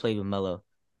York, he played with Melo.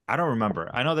 I don't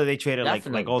remember. I know that they traded like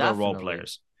Definitely, all their role definitely.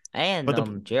 players. And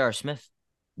But J.R. Smith.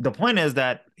 the point is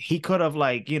that he could have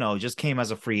like, just came as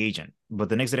a free agent, but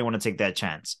the Knicks didn't want to take that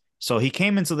chance. So he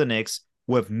came into the Knicks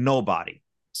with nobody.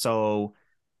 So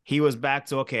he was back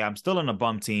to, okay, I'm still in a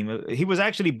bum team. He was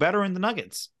actually better in the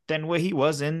Nuggets than where he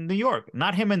was in New York.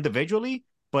 Not him individually,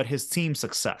 but his team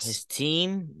success. His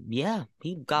team, yeah,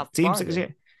 he got Team farther.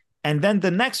 success. And then the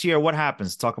next year, what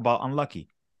happens? Talk about unlucky.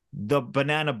 The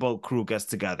banana boat crew gets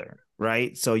together,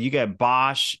 right? So you get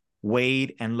Bosh,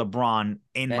 Wade, and LeBron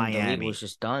in And Miami. the league was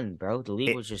just done, bro. The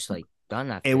league was just like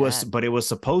done after It was, that. but it was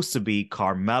supposed to be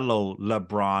Carmelo,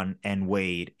 LeBron, and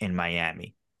Wade in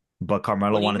Miami. But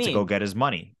Carmelo What do you wanted to go mean? get his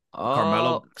money.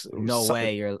 Oh, no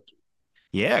way.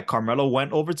 Yeah, Carmelo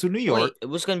went over to New York. Wait, it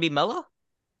was gonna be Melo?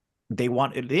 They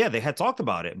had talked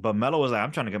about it, but Melo was like,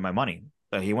 I'm trying to get my money.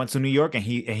 He went to New York and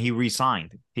he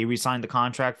re-signed. He re-signed the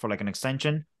contract for like an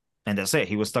extension, and that's it.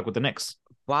 He was stuck with the Knicks.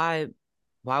 Why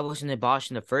wasn't it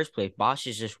Bosch in the first place? Bosch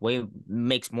is just way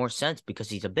makes more sense because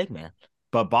he's a big man.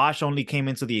 But Bosh only came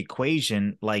into the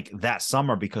equation like that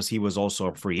summer because he was also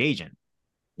a free agent.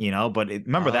 But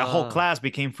remember that whole class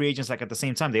became free agents like at the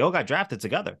same time. They all got drafted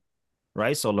together,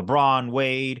 right? So LeBron,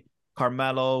 Wade,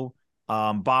 Carmelo,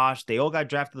 Bosh, they all got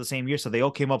drafted the same year. So they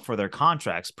all came up for their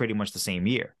contracts pretty much the same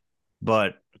year.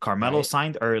 But Carmelo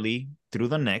signed early through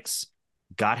the Knicks,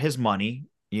 got his money,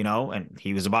 and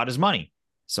he was about his money.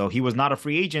 So he was not a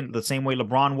free agent the same way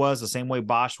LeBron was, the same way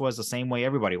Bosh was, the same way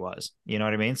everybody was. You know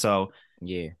what I mean? So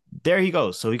yeah, there he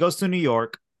goes. So he goes to New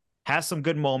York, has some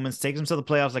good moments, takes them to the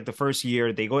playoffs like the first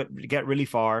year. They get really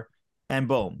far, and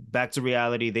boom, back to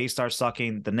reality. They start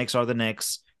sucking. The Knicks are the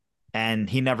Knicks, and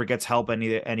he never gets help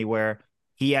anywhere.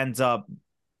 He ends up,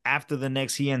 after the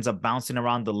Knicks, he ends up bouncing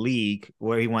around the league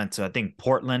where he went to, I think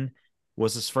Portland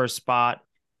was his first spot.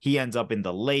 He ends up in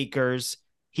the Lakers.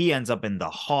 He ends up in the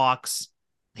Hawks.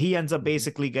 He ends up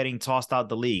basically getting tossed out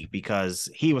the league because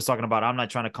he was talking about, I'm not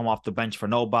trying to come off the bench for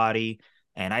nobody,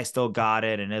 and I still got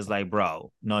it. And it's like,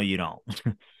 bro, no, you don't.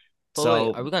 So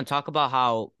wait, are we going to talk about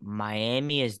how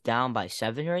Miami is down by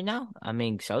 7 right now? I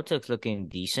mean, Celtics looking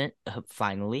decent,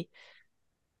 finally.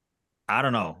 I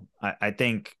don't know.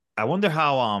 I wonder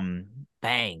how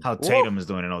how Tatum is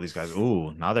doing and all these guys.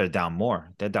 Ooh, now they're down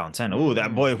more. They're down 10. Ooh,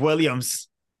 that boy Williams.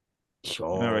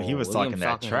 Remember, he was talking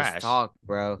that trash. Talk,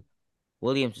 bro.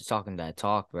 Williams is talking that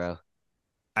talk, bro.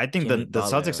 I think Jimmy the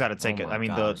Celtics got to take it. Oh my I mean,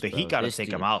 gosh, the Heat bro. got to take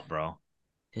him out, bro.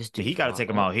 The Heat got to take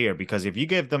him wild. out here because if you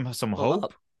give them some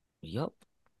hope, Yup.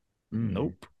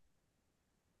 nope,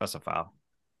 that's a foul.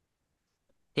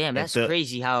 Damn, that's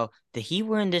crazy how the Heat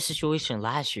were in this situation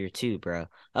last year too, bro,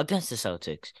 against the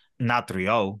Celtics. Not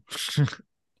 3-0.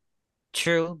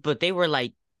 True, but they were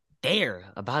like there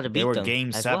about to beat them. They were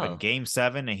game 7. Well. Game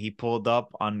 7, and he pulled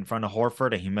up in front of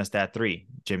Horford, and he missed that 3.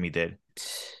 Jimmy did.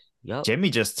 Yep. Jimmy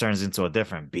just turns into a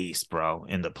different beast, bro,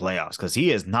 in the playoffs because he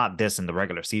is not this in the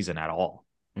regular season at all.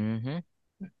 Mm-hmm.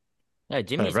 Yeah,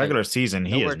 Jimmy's regular season,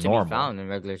 he is normal. Be found in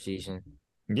regular season.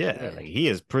 Yeah, like he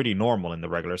is pretty normal in the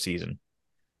regular season.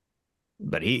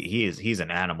 But he's an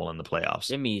animal in the playoffs.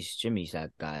 Jimmy's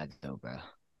that guy though, bro.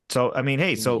 So I mean,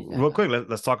 hey, so real quick,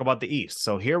 let's talk about the East.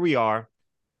 So here we are.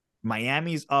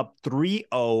 Miami's up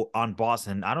 3-0 on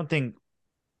Boston. I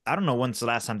don't know when's the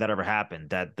last time that ever happened,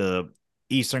 that the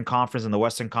Eastern Conference and the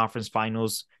Western Conference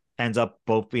finals ends up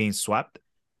both being swept.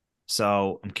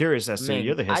 So I'm curious as to,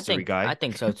 you're the history guy. I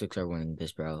think Celtics are winning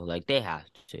this, bro. Like they have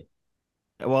to.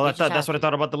 Well, They just that's have what I to.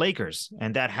 thought about the Lakers.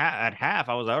 And at half,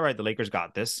 I was like, all right, the Lakers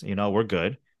got this. We're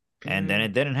good. And then Mhm.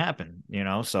 it didn't happen.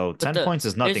 So But 10 points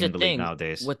is here's nothing the in the league thing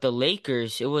nowadays. with the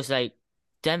Lakers, it was like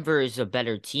Denver is a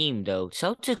better team though.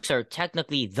 Celtics are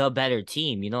technically the better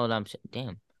team. You know what I'm saying?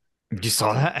 Damn. You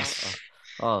saw Oh, that?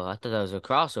 I thought that was a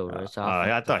crossover. That's how I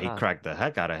fucked I thought that he up. cracked the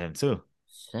heck out of him too.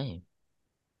 Same.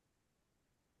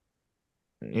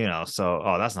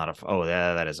 So that's not a oh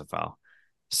yeah, that is a foul.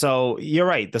 So you're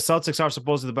right. The Celtics are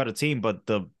supposed to be the better team, but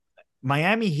the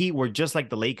Miami Heat were just like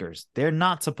the Lakers. They're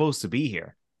not supposed to be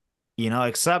here.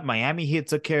 Except Miami Heat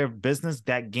took care of business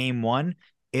that game one.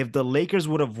 If the Lakers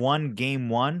would have won game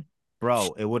one,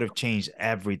 bro, it would have changed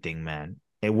everything, man.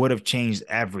 It would have changed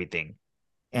everything.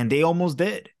 And they almost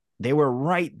did. They were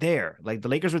right there. Like the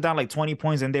Lakers were down like 20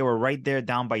 points and they were right there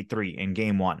down by 3 in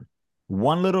game one.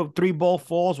 One little three ball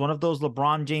falls, one of those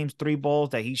LeBron James three balls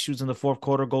that he shoots in the fourth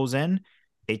quarter goes in.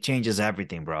 It changes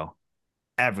everything, bro.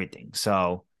 Everything.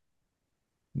 So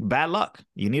bad luck.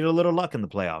 You need a little luck in the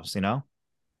playoffs.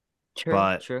 True,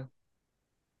 But true.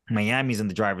 Miami's in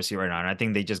the driver's seat right now, and I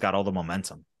think they just got all the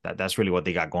momentum. That's really what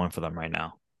they got going for them right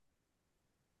now.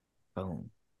 Boom.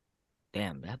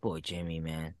 Damn, that boy Jimmy,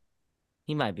 man.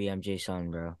 He might be MJ's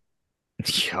son, bro.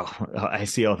 Yo, I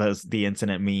see all the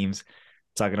internet memes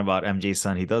talking about MJ's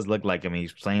son. He does look like him.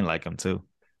 He's playing like him too.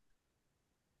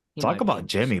 He Talk might be about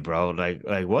MJ's Jimmy, son. bro. Like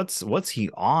what's he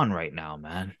on right now,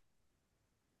 man?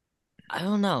 I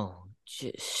don't know.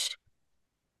 Just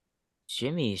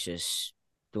Jimmy's just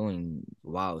doing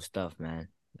wild stuff, man.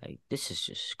 Like this is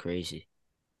just crazy.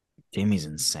 Jimmy's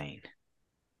insane.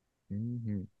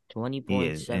 20 He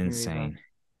points, is 7 rebounds. insane.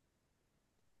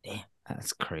 Damn.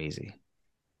 That's crazy.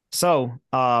 So,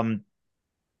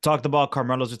 talked about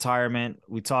Carmelo's retirement.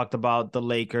 We talked about the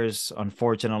Lakers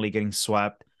unfortunately getting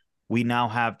swept. We now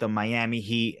have the Miami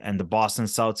Heat and the Boston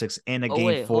Celtics in a Oh game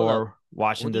wait, hold up. four.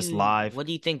 Watching this live. What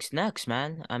do you think's next,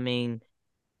 man? I mean,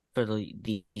 for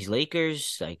these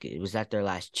Lakers, like was that their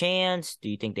last chance? Do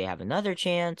you think they have another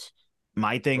chance?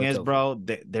 My thing Or it's is, over? bro,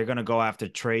 they're gonna go after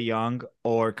Trae Young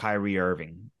or Kyrie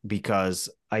Irving because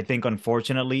I think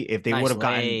unfortunately, if they would Nice have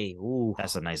gotten, lay. Ooh.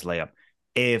 that's a nice layup.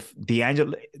 If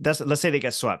D'Angelo, let's say they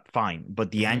get swept, fine.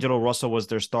 But hmm D'Angelo Russell was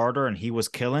their starter and he was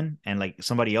killing, and like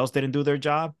somebody else didn't do their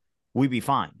job, we'd be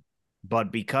fine.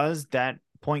 But because that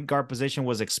point guard position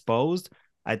was exposed,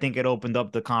 I think it opened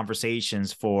up the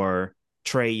conversations for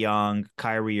Trae Young,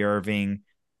 Kyrie Irving,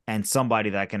 and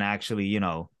somebody that can actually,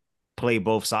 play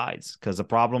both sides. Because the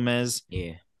problem is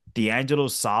Yeah.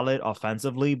 D'Angelo's solid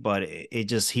offensively, but it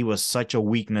just he was such a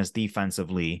weakness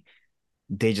defensively.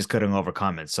 They just couldn't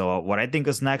overcome it. So what I think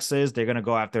is next is they're gonna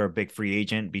go after a big free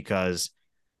agent because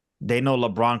they know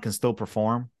LeBron can still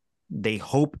perform. They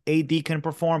hope AD can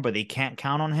perform, but they can't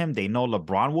count on him. They know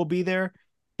LeBron will be there.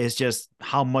 It's just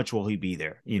how much will he be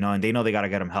there, and they know they got to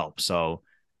get him help. So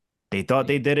they thought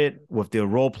they did it with the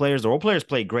role players. The role players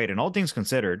played great. And all things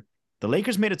considered, the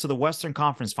Lakers made it to the Western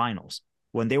Conference Finals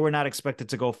when they were not expected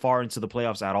to go far into the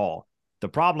playoffs at all. The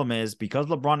problem is because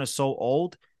LeBron is so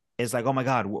old, it's like, oh my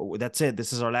God, that's it.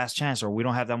 This is our last chance, or we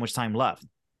don't have that much time left.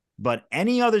 But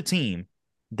any other team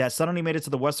that suddenly made it to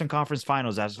the Western Conference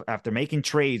Finals after making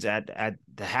trades at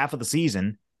the half of the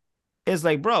season is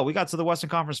like, bro, we got to the Western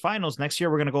Conference Finals. Next year,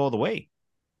 we're going to go all the way.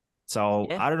 So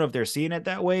Yeah. I don't know if they're seeing it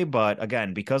that way, but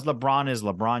again, because LeBron is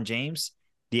LeBron James,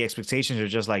 the expectations are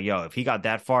just like, yo, if he got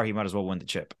that far, he might as well win the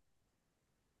chip.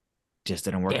 Just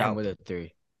didn't work Damn out. with a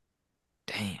three.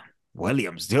 Damn.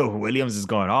 Williams, dude, Williams is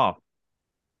going off.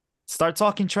 Start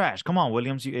talking trash. Come on,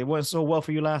 Williams. It went so well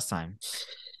for you last time.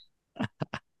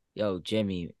 Yo,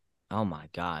 Jimmy. Oh my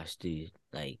gosh, dude.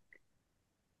 Like,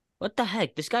 what the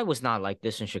heck? This guy was not like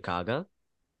this in Chicago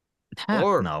Heck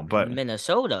or no, but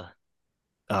Minnesota.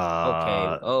 Okay.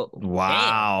 Oh, damn.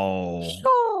 wow.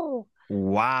 Yo.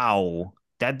 Wow.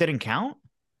 That didn't count?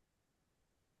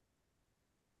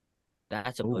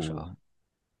 That's a push off.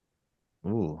 Ooh.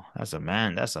 Ooh, that's a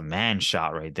man. That's a man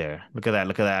shot right there. Look at that.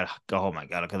 Look at that. Oh my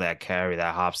God. Look at that carry,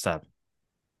 that hop step.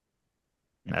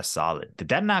 That's solid. Did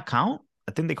that not count?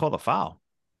 I think they called a foul.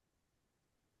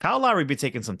 Kyle Lowry be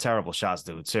taking some terrible shots,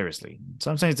 dude. Seriously.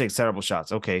 Sometimes he takes terrible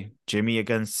shots. Okay. Jimmy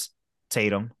against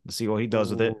Tatum. Let's see what he does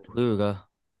with it. Ooh, here we go.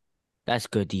 That's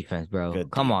good defense, bro.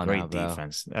 Come on now, Great bro.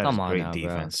 defense. That is Come on great now, bro.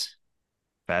 defense.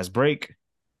 Fast break.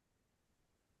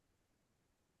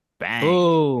 Bang.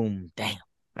 Boom. Damn.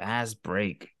 Fast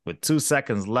break with 2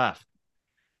 seconds left.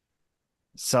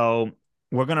 So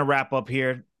we're going to wrap up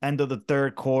here. End of the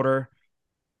third quarter.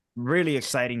 Really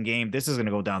exciting game. This is going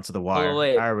to go down to the Oh, wire.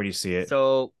 wait. I already see it.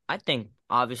 So I think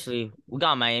obviously we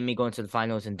got Miami going to the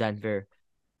finals in Denver.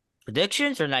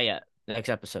 Predictions or not yet? Next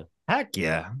episode. Heck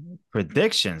yeah.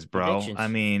 Predictions, bro. Predictions. I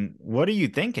mean, what are you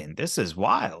thinking? This is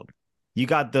wild. You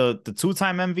got the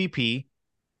two-time MVP,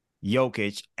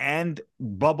 Jokic, and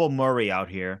Bubble Murray out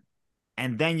here.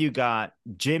 And then you got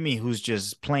Jimmy, who's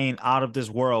just playing out of this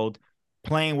world,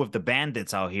 playing with the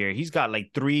Bandits out here. He's got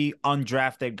like 3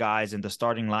 undrafted guys in the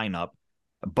starting lineup,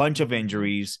 a bunch of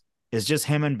injuries. It's just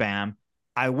him and Bam.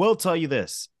 I will tell you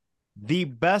this. The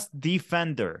best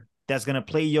defender that's going to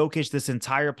play Jokic this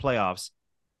entire playoffs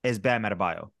is Bam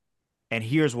Adebayo. And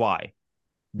here's why.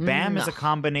 Bam is a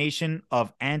combination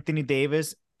of Anthony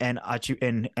Davis and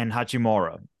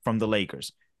Hachimura from the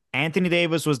Lakers. Anthony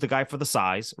Davis was the guy for the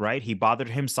size, right? He bothered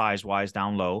him size-wise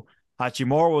down low.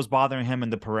 Hachimura was bothering him in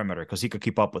the perimeter because he could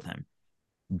keep up with him.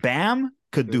 Bam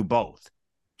could do both.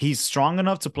 He's strong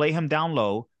enough to play him down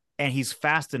low, and he's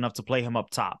fast enough to play him up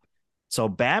top. So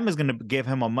Bam is going to give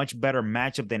him a much better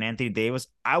matchup than Anthony Davis.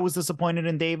 I was disappointed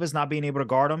in Davis not being able to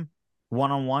guard him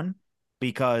one-on-one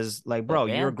because, like, bro,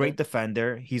 you're a great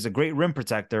defender. He's a great rim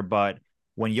protector, but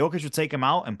when Jokic would take him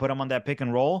out and put him on that pick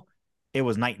and roll, it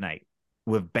was night-night.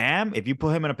 With Bam, if you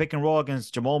put him in a pick and roll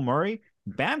against Jamal Murray,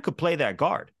 Bam could play that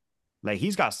guard. Like,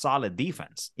 he's got solid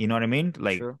defense. You know what I mean?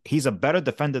 Like, he's a better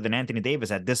defender than Anthony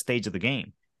Davis at this stage of the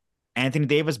game. Anthony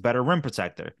Davis, better rim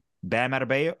protector. Bam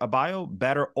Adebayo,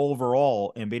 better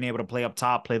overall in being able to play up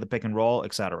top, play the pick and roll,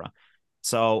 etc.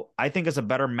 So I think it's a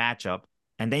better matchup.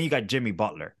 And then you got Jimmy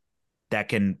Butler that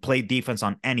can play defense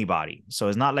on anybody. So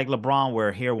it's not like LeBron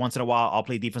where here once in a while I'll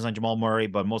play defense on Jamal Murray,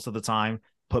 but most of the time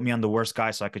put me on the worst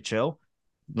guy so I could chill.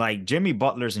 Like, Jimmy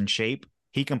Butler's in shape.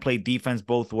 He can play defense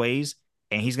both ways,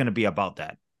 and he's going to be about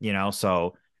that, you know?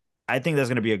 So I think that's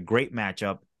going to be a great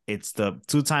matchup. It's the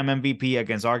 2-time MVP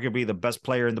against arguably the best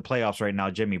player in the playoffs right now,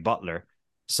 Jimmy Butler.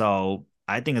 So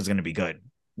I think it's going to be good.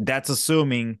 That's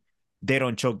assuming they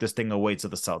don't choke this thing away to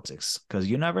the Celtics, because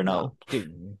you never know.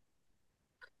 3-0,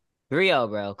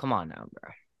 bro. Come on now,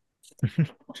 bro.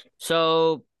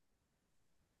 So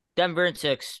Denver in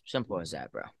 6. Simple as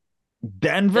that, bro.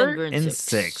 Denver in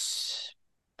 6.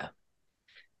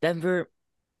 Denver,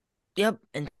 yep,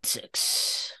 in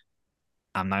 6.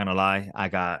 I'm not gonna lie. I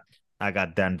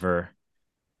got Denver,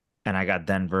 and I got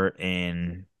Denver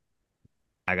in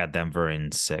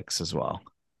 6 as well.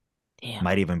 Damn.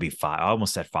 Might even be 5. I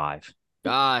almost said 5.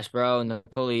 Gosh, bro,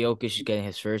 Nikola Jokic is getting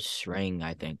his first ring,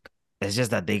 I think. It's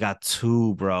just that they got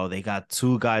 2, bro. They got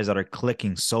 2 guys that are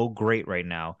clicking so great right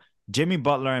now. Jimmy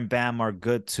Butler and Bam are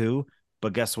good too.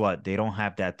 But guess what? They don't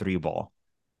have that 3 ball.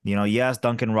 You know, yes,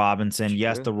 Duncan Robinson,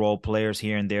 yes, the role players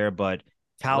here and there, but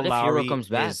Kyle Lowry Hero comes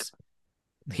back?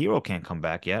 Hero can't come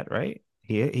back yet, right?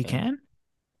 He can?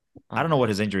 I don't know what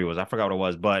his injury was. I forgot what it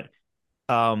was, but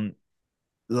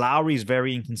Lowry's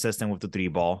very inconsistent with the 3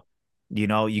 ball. You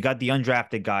know, you got the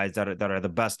undrafted guys that are the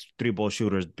best 3 ball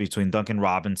shooters between Duncan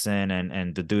Robinson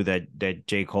and the dude that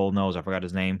J. Cole knows. I forgot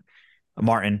his name.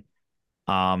 Martin.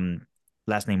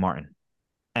 Last name Martin.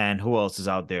 And who else is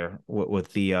out there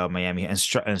with the Miami and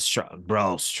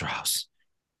Strauss?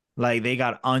 Like, they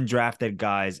got undrafted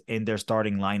guys in their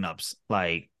starting lineups.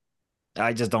 Like,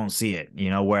 I just don't see it, you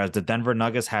know. Whereas the Denver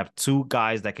Nuggets have 2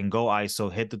 guys that can go ISO,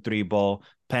 hit the 3 ball,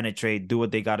 penetrate, do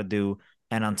what they got to do,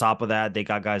 and on top of that, they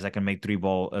got guys that can make 3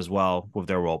 ball as well with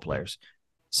their role players.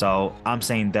 So I'm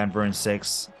saying Denver in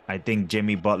 6. I think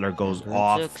Jimmy Butler goes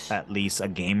off at least a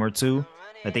game or 2.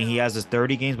 I think he has his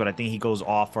 30 games, but I think he goes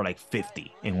off for like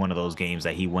 50 in one of those games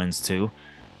that he wins too.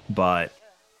 But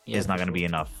it's not going to be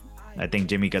enough. I think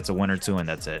Jimmy gets a win or 2, and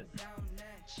that's it.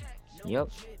 Yep.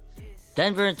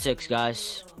 Denver in 6,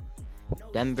 guys.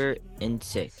 Denver in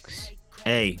 6.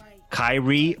 Hey,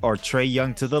 Kyrie or Trae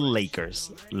Young to the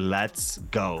Lakers. Let's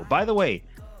go. By the way,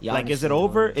 like, is it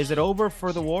over? Is it over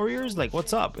for the Warriors? Like,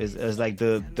 what's up? Is like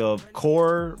the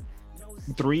core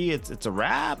 3, it's a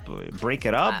wrap? Break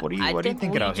it up? What are you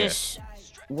thinking out here?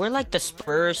 We're like the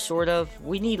Spurs, sort of.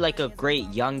 We need like a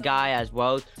great young guy as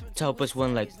well to help us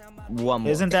win like one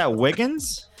more. Isn't that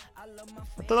Wiggins?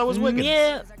 I thought that was Wiggins.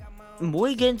 Yeah,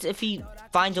 Wiggins, if he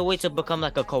finds a way to become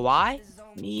like a Kawhi,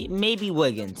 maybe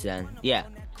Wiggins then. Yeah.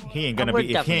 He ain't gonna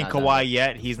be. If he ain't Kawhi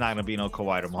yet, he's not gonna be no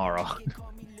Kawhi tomorrow.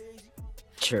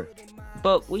 Sure.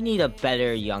 But we need a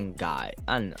better young guy.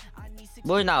 I don't know.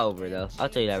 We're not over though. I'll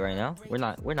tell you that right now. We're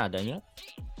not done yet.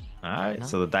 All right. No.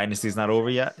 So the dynasty's not over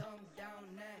yet?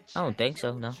 I don't think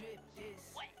so, no.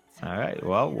 All right.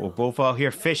 Well, we're both out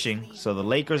here fishing. So the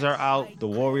Lakers are out, the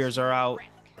Warriors are out,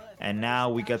 and now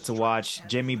we get to watch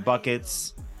Jimmy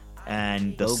Buckets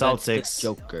and the Celtics. The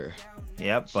Joker.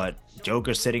 Yep, but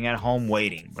Joker's sitting at home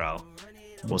waiting, bro.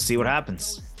 We'll see what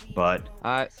happens. But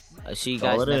all right. I'll see you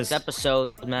guys next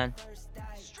episode, man.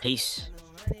 Peace.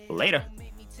 Later.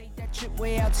 Trip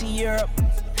way out to Europe.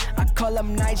 I Call up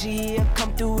Nigeria,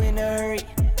 come through in a hurry.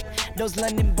 Those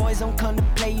London boys don't come to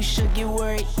play, you should get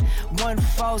worried. One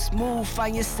false move,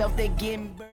 find yourself, they getting burned.